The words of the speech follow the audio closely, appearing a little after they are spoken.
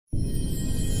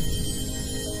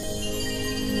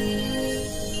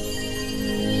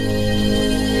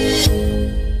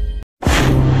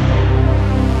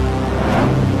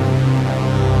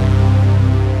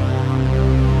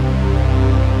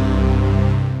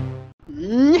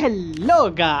Hello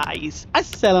guys,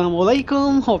 अस्सलाम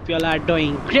वालेकुम, hope you all are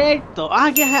doing great. तो आ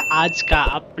गया है आज का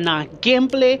अपना गेम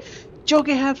प्ले जो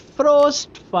कि है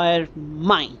फ्रोस्ट फायर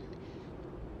माइन।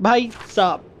 भाई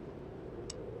साहब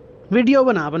वीडियो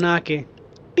बना बना के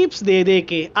टिप्स दे दे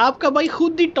के आपका भाई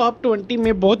खुद ही टॉप 20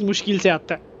 में बहुत मुश्किल से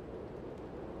आता है।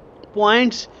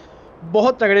 पॉइंट्स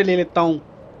बहुत तगड़े ले लेता हूँ,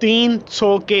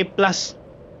 300 के प्लस,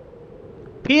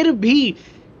 फिर भी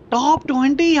टॉप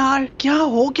 20 यार क्या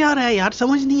रहा है यार,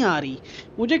 समझ नहीं आ रही,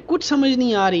 मुझे कुछ समझ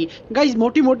नहीं आ रही। गाइज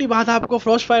मोटी मोटी बात आपको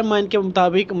फ्रॉस्ट फायर माइन के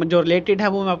मुताबिक जो रिलेटेड है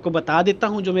वो मैं आपको बता देता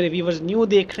हूँ। जो मेरे व्यूवर्स न्यू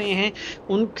देख रहे हैं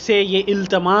उनसे ये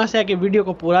इल्तमास है कि वीडियो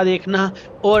को पूरा देखना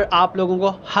और आप लोगों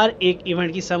को हर एक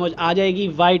इवेंट की समझ आ जाएगी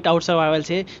वाइट आउट सर्वाइवल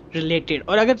से रिलेटेड।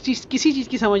 और अगर किसी चीज़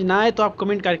की समझ ना आए तो आप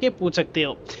कमेंट करके पूछ सकते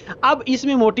हो। अब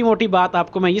इसमें मोटी मोटी बात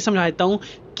आपको मैं ये समझा देता हूँ।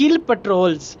 किल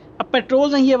पेट्रोल्स, अब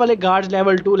पेट्रोल्स हैं ये वाले गार्ड्स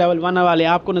लेवल 2 लेवल 1 वाले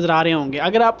आपको नज़र आ रहे होंगे।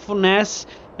 अगर आप फुर्नेस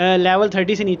लेवल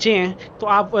 30 से नीचे हैं तो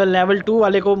आप लेवल 2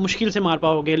 वाले को मुश्किल से मार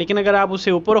पाओगे, लेकिन अगर आप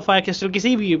उससे ऊपर हो, फायर क्रिस्टल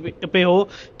किसी भी पे हो,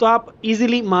 तो आप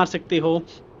इजीली मार सकते हो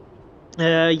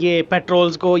ये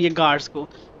पेट्रोल्स को, ये गार्ड्स को।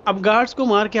 अब गार्ड्स को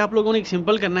मार के आप लोगों ने एक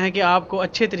सिंपल करना है कि आपको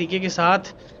अच्छे तरीके के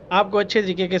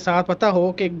साथ पता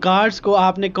हो कि गार्ड्स को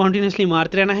आपने कॉन्टीन्यूसली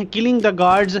मारते रहना है। Killing the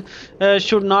guards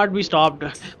should not be stopped.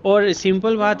 और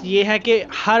सिंपल बात यह है कि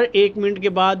हर 1 मिनट के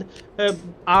बाद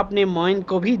आपने माइन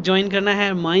को भी ज्वाइन करना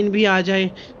है, माइन भी आ जाए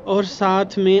और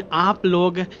साथ में आप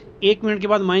लोग 1 मिनट के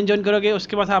बाद माइन ज्वाइन करोगे,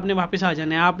 उसके बाद आपने वापस आ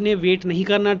जाना है। आपने वेट नहीं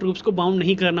करना, ट्रूप्स को बाउंड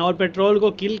नहीं करना और पेट्रोल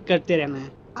को किल करते रहना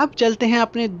है। अब चलते हैं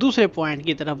अपने दूसरे पॉइंट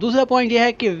की तरफ। दूसरा पॉइंट यह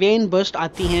है कि वेन बस्ट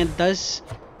आती हैं 20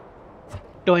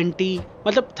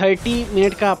 मतलब 30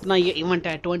 मिनट का अपना ये इवेंट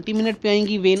है। 20 मिनट पे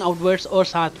आएंगी वेन आउटवर्ड्स और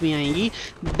साथ में आएंगी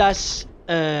 10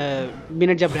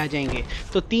 मिनट जब रह जाएंगे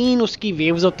तो 3 उसकी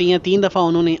वेव्स होती हैं, 3 दफ़ा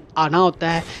उन्होंने आना होता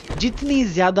है। जितनी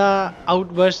ज़्यादा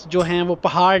आउटवर्ड्स जो हैं वो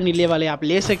पहाड़ नीले वाले आप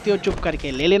ले सकते हो, चुप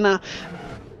करके ले लेना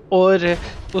और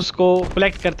उसको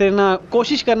कलेक्ट करते रहना।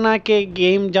 कोशिश करना कि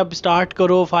गेम जब स्टार्ट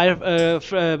करो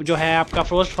फायर जो है आपका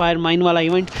फ्रोस्ट फायर माइन वाला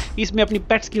इवेंट, इसमें अपनी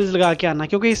पेट स्किल्स लगा के आना,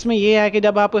 क्योंकि इसमें ये है कि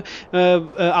जब आप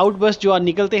आउटबर्स्ट जो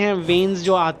निकलते हैं, वेन्स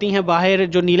जो आती हैं बाहर,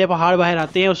 जो नीले पहाड़ बाहर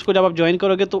आते हैं, उसको जब आप ज्वाइन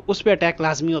करोगे तो उस पर अटैक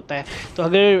लाजमी होता है। तो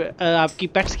अगर आपकी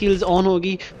पेट स्किल्स ऑन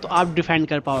होगी तो आप डिफेंड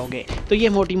कर पाओगे। तो ये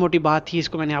मोटी मोटी बात थी,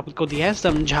 इसको मैंने आपको दिया है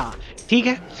समझा, ठीक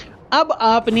है। अब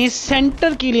आपने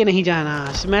सेंटर के लिए नहीं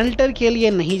जाना, स्मेल्टर के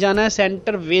लिए नहीं जाना,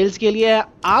 सेंटर वेल्स के लिए।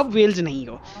 आप वेल्स नहीं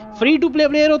हो, फ्री टू प्ले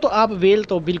प्लेयर हो तो आप वेल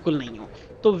तो बिल्कुल नहीं हो।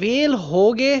 तो वेल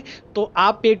होगे तो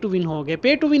आप पे टू विन होगे।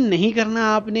 पे टू विन नहीं करना,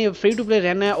 आपने फ्री टू प्ले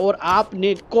रहना है और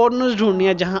आपने कॉर्नर्स ढूंढनी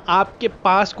है जहां आपके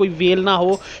पास कोई वेल ना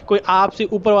हो, कोई आपसे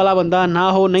ऊपर वाला बंदा ना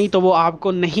हो, नहीं तो वो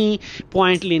आपको नहीं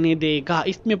पॉइंट लेने देगा।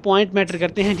 इसमें पॉइंट मैटर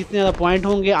करते हैं, जितने ज़्यादा पॉइंट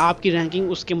होंगे आपकी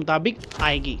रैंकिंग उसके मुताबिक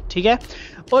आएगी, ठीक है।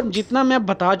 और जितना मैं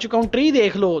बता चुका हूँ, ट्री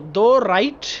देख लो, 2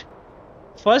 राइट,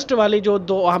 फर्स्ट वाली जो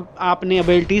 2 आपने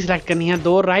एबिलिटी सेलेक्ट करनी है,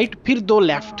 2 राइट फिर 2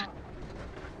 लेफ्ट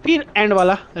फिर एंड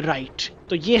वाला राइट।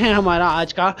 तो ये है हमारा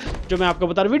आज का जो मैं आपको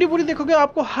बता रहा हूँ। वीडियो पूरी देखोगे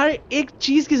आपको हर एक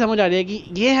चीज़ की समझ आ जाएगी।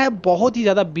 ये है बहुत ही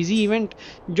ज़्यादा बिजी इवेंट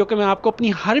जो कि मैं आपको अपनी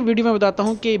हर वीडियो में बताता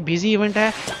हूँ कि बिजी इवेंट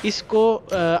है। इसको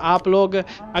आप लोग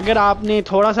अगर आपने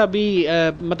थोड़ा सा भी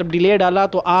मतलब डिले डाला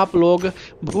तो आप लोग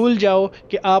भूल जाओ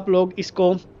कि आप लोग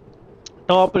इसको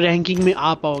टॉप रैंकिंग में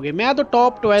आ पाओगे। मैं तो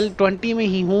टॉप 20 में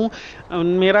ही हूँ,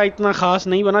 मेरा इतना ख़ास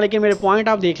नहीं बना, लेकिन मेरे पॉइंट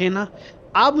आप देख लेना।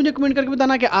 आप मुझे कमेंट करके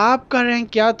बताना कि आपका रैंक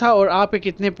क्या था और आपके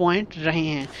कितने पॉइंट रहे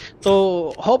हैं। तो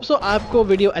होप सो आपको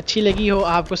वीडियो अच्छी लगी हो,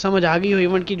 आपको समझ आ गई हो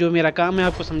इवेंट की। जो मेरा काम है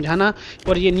आपको समझाना।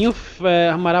 और ये न्यू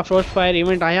हमारा फ्रॉस्ट फायर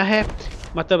इवेंट आया है,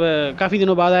 मतलब काफ़ी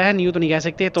दिनों बाद आया है, न्यू तो नहीं कह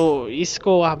सकते। तो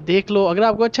इसको आप देख लो, अगर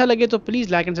आपको अच्छा लगे तो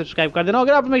प्लीज़ लाइक एंड सब्सक्राइब कर देना।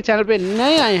 अगर आप मेरे चैनल पे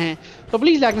नए आए हैं तो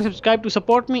please like and subscribe to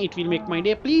support me, it will make my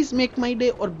day. Please make my day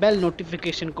और बेल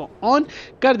नोटिफिकेशन को ऑन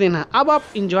कर देना। अब आप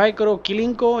इंजॉय करो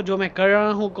किलिंग को, जो मैं कर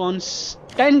रहा हूँ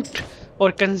कॉन्स्टेंट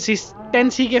और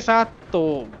कंसिस्टेंसी के साथ।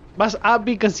 तो बस आप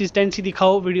भी कंसिस्टेंसी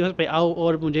दिखाओ, वीडियोस पे आओ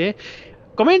और मुझे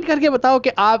कमेंट करके बताओ कि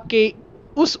आपके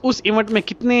उस इवेंट में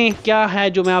कितने क्या है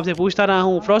जो मैं आपसे पूछता रहा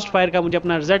हूँ। फ्रॉस्ट फायर का मुझे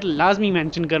अपना रिजल्ट लाजमी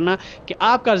मेंशन करना कि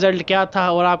आपका रिजल्ट क्या था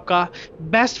और आपका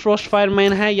बेस्ट फ्रॉस्ट फायर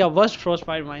माइन है या वर्स्ट फ्रॉस्ट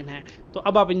फायर माइन है। तो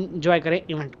अब आप इंजॉय करें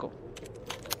इवेंट को।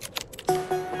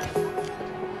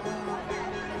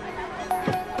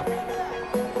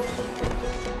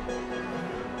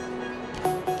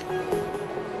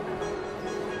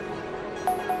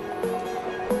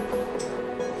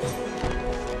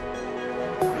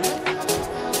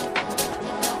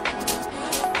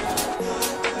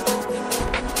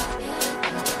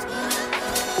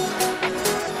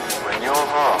 Your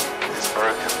heart is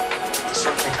broken. You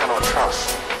simply cannot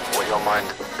trust what your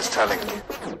mind is telling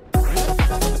you.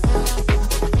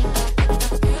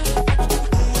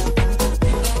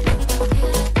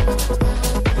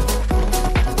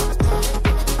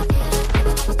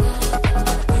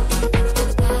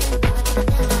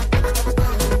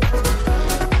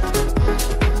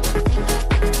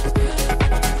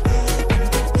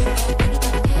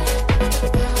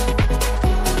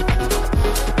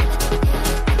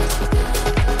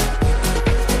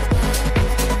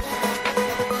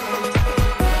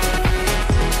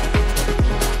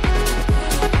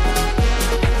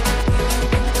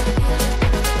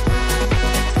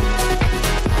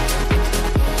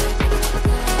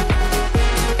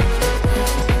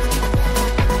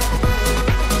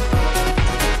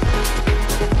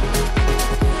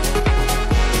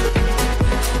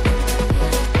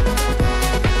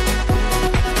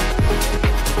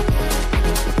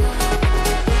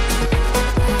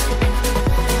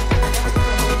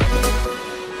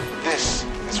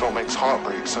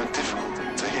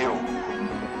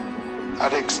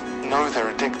 know they're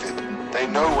addicted. They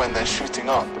know when they're shooting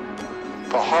up.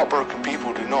 But heartbroken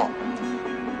people do not.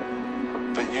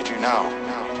 But you do now.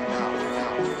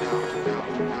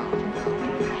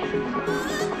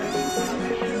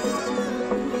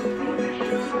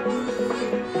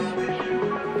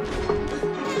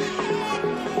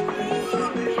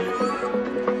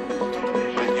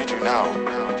 But you do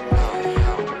now.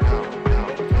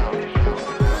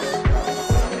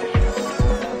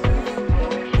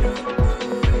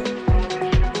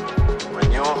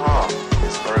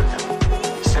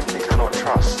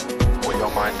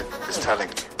 Telling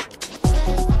you.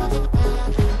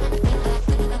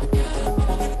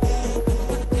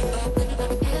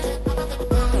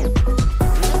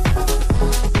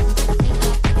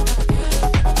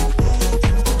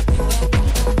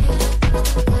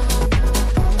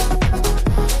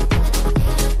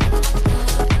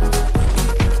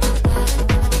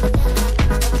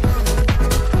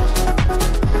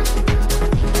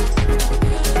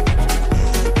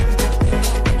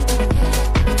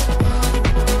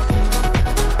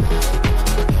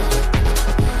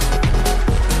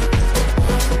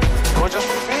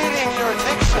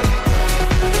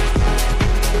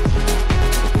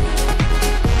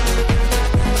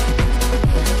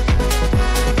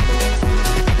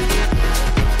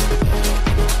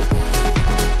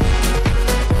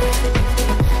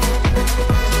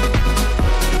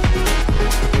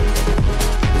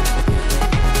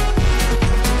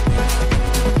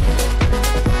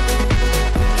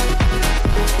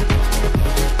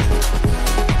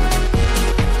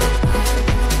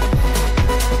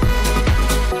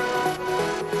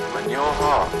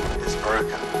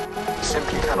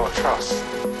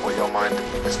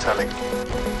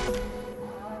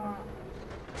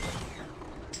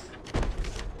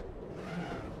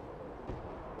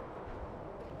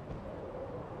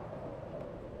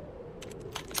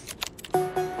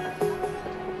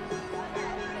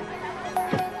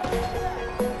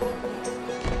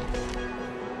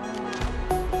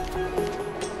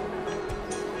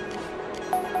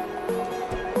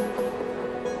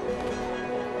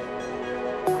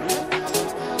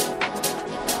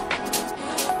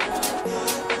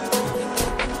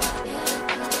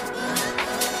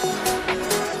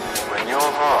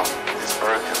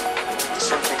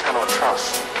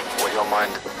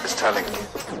 Telling you.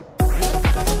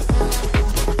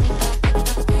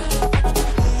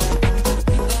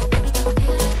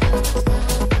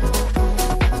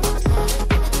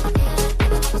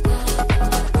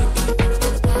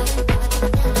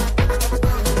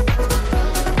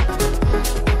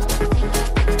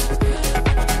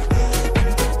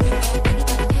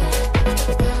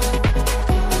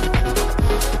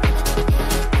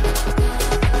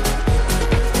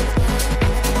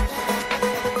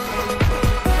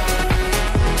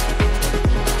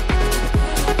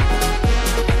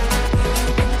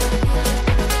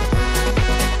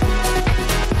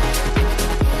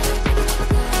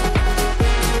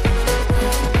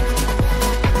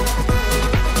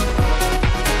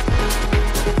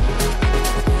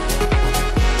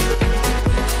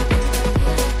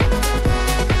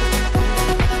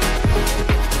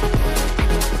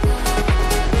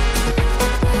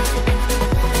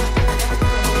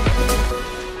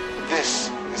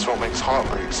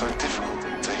 Heartbreak so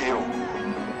difficult to heal.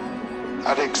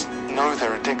 Addicts know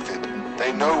they're addicted.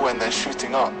 They know when they're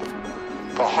shooting up.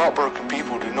 But heartbroken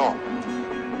people do not.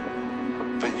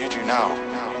 But you do now.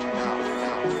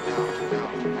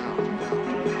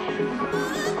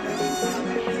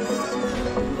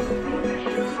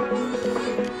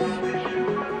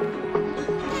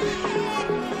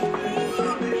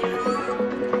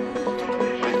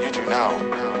 But you do now.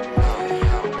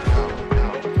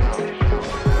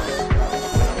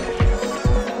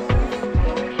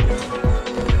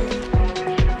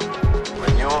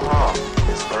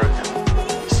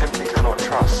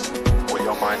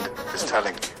 Is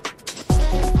telling you.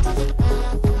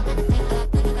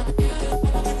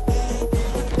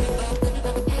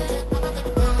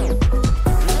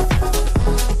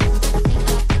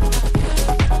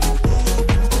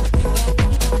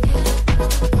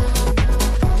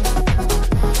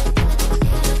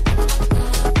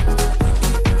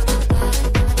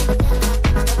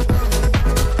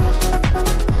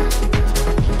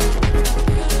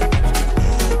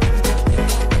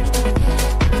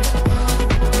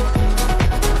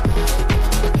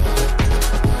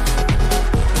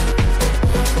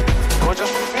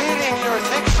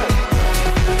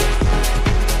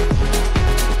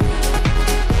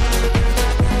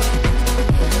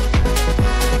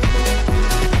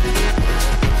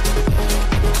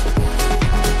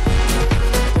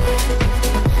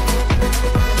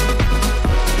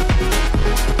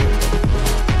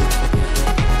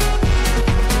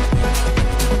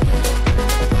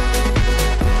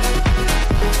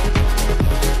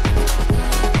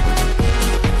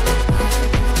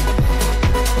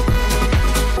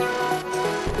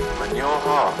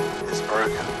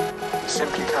 broken. You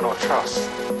simply cannot trust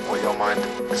what your mind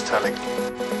is telling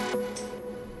you.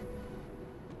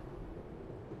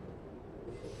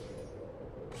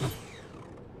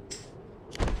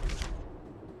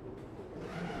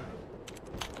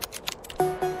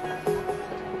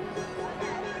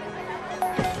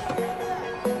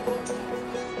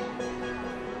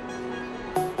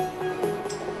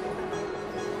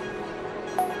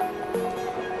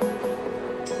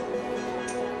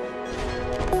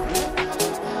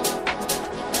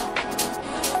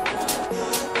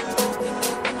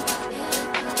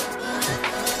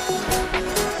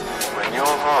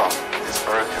 Your heart is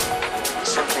broken. You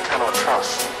simply cannot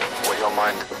trust what your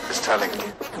mind is telling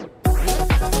you.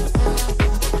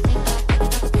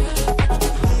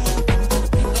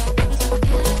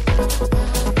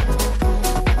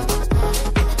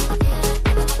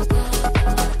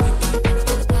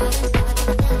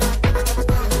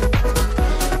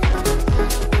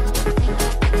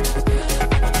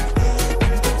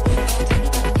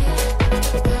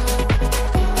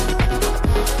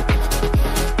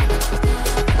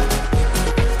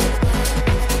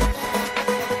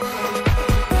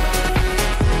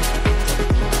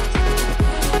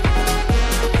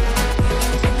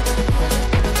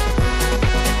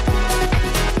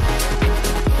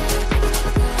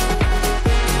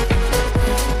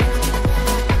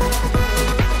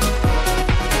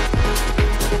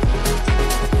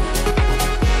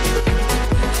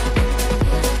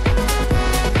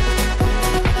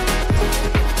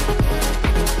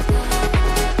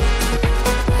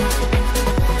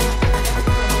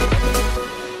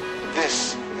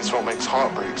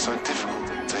 Heartbreak so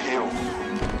difficult to heal.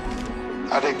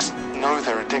 Addicts know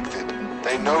they're addicted.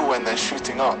 They know when they're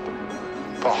shooting up.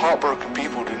 But heartbroken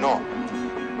people do not.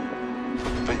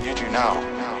 But you do now.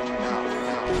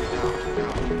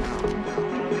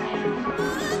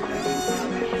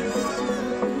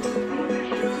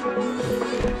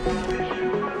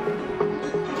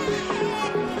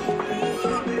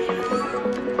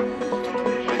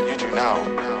 But you do now.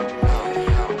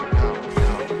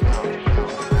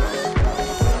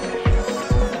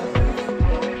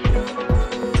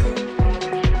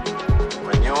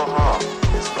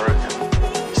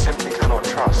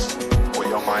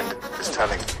 Mind is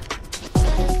telling you.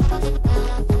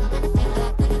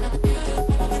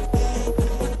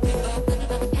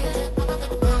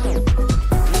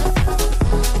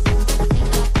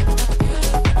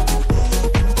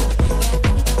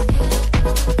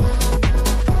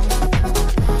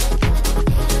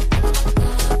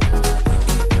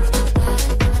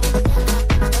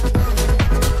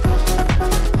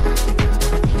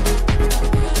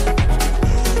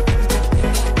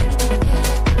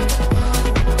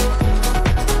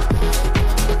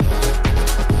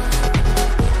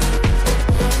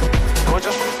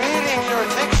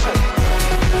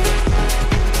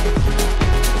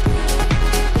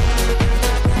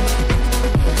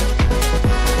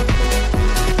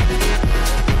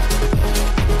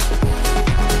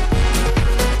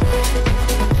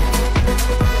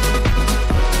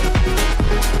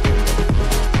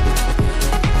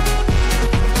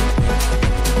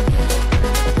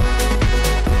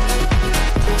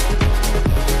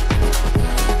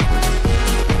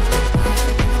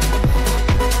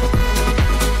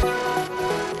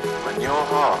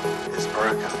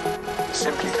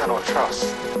 Simply cannot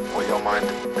trust what your mind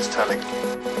is telling you.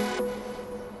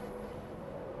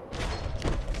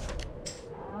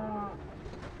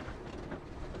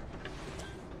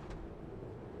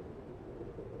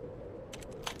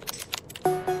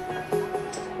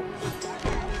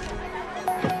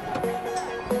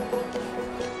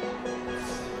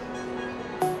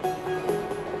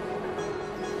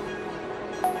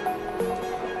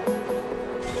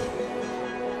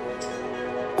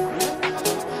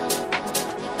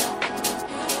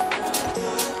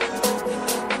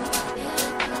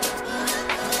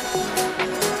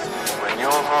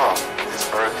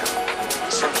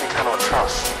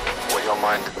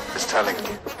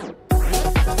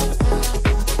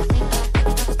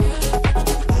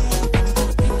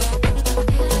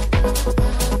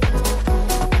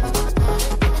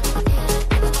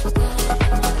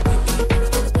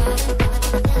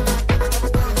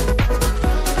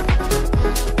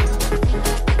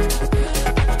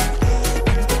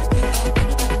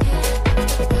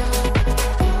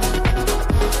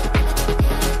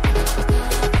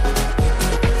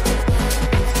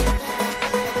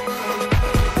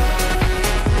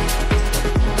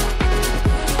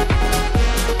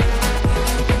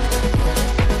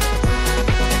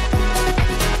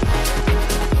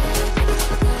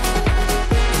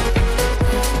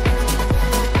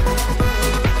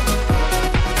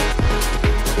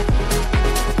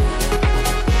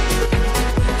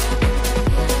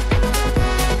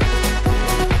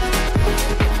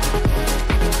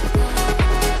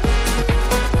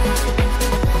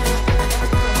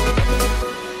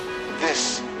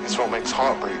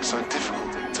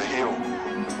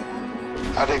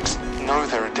 Addicts know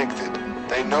they're addicted.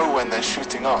 They know when they're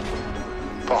shooting up.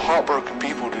 But heartbroken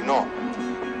people do not.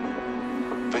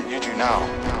 But you do now.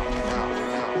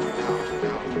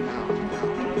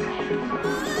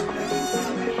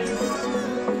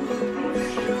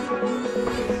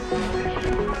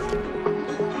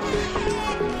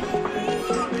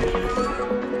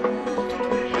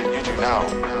 But you do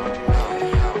now.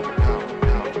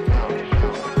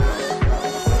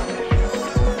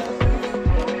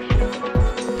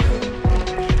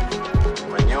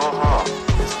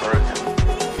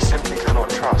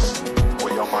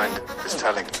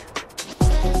 Telling you.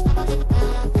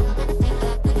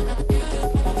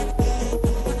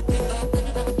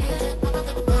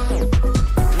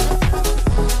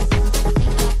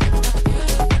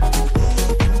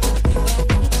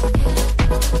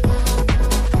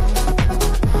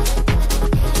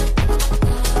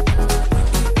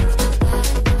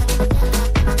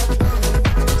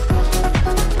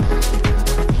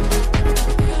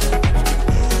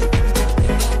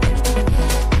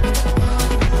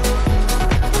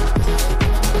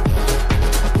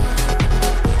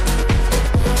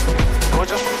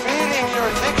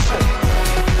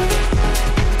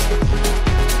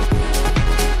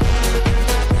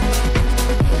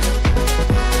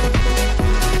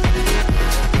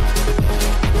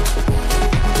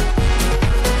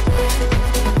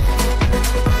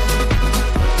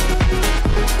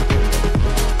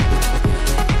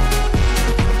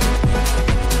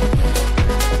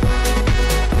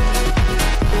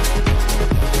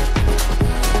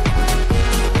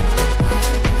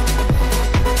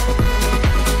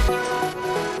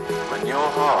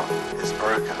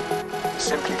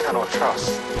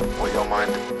 Trust what your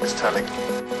mind is telling you.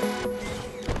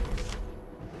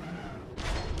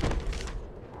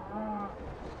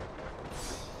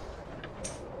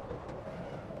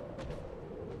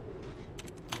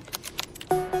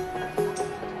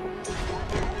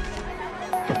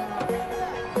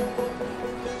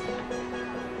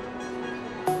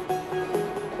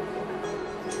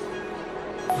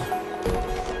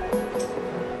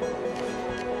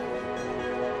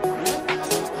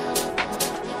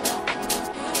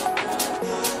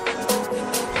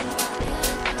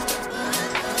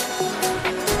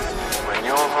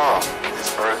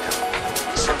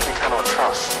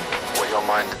 Trust what your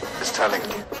mind is telling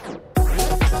you.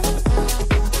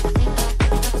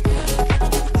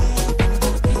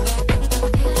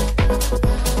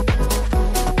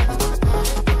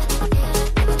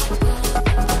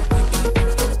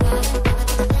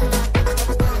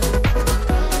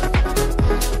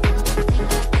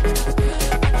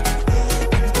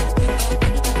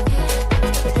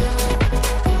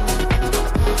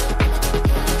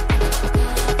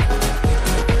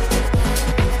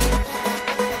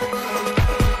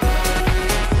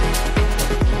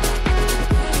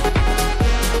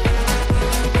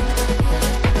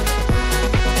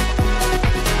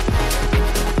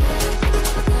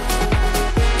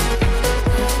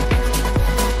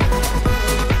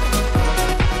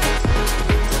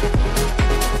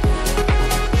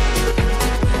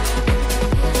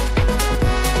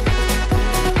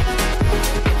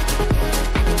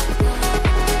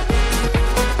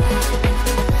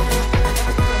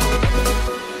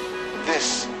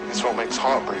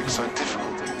 Heartbreak so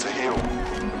difficult to heal.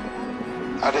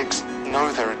 Addicts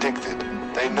know they're addicted.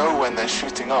 They know when they're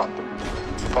shooting up.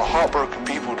 But heartbroken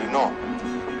people do not.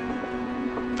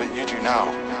 But you do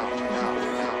now.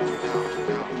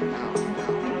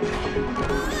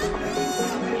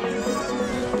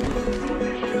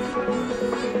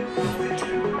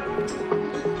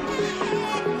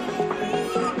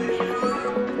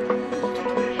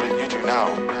 But you do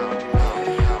now.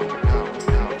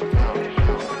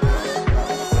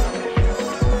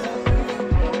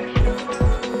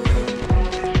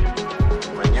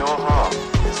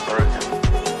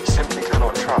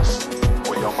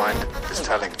 Is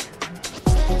telling you.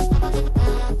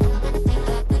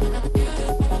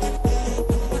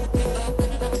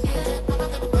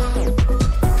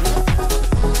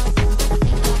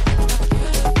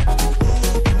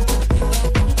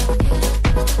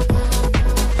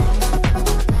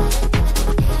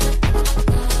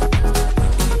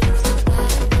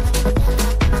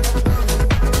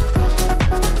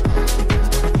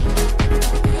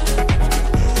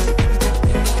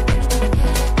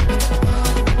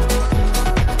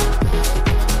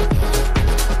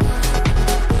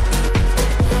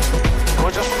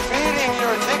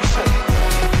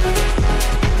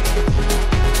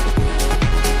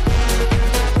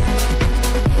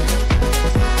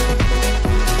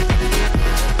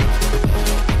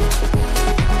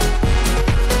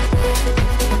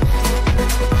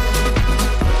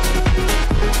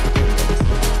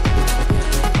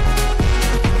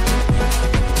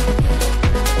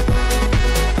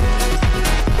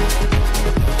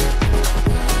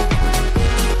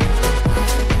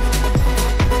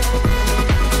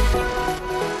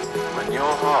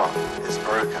 heart is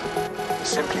broken, you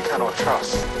simply cannot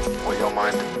trust what your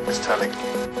mind is telling you.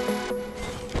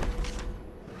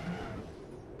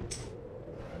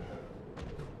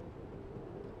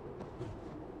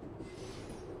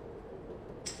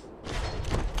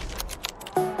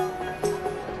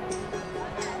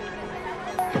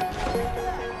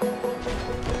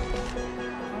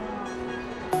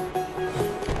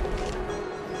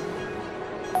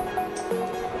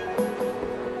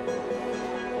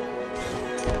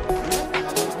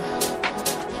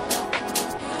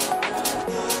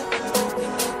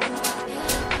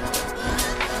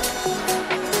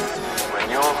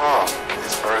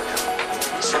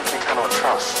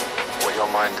 Trust what your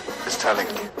mind is telling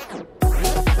you.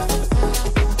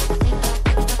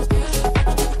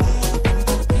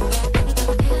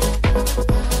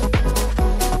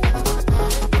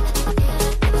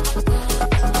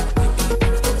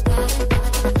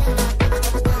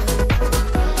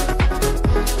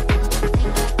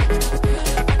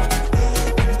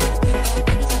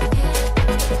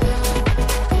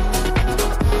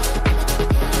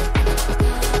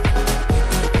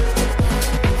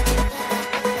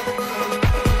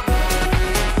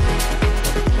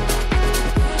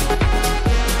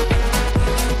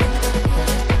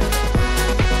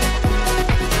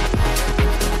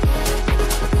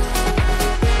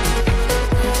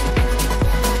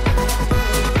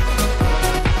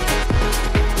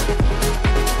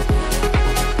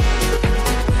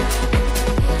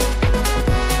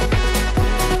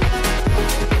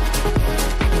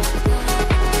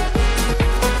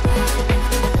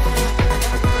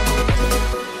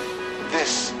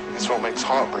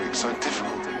 Heartbreak so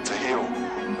difficult to heal.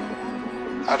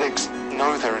 Addicts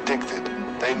know they're addicted.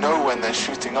 They know when they're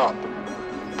shooting up.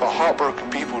 But heartbroken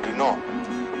people do not.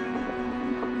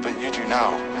 But you do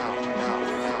now.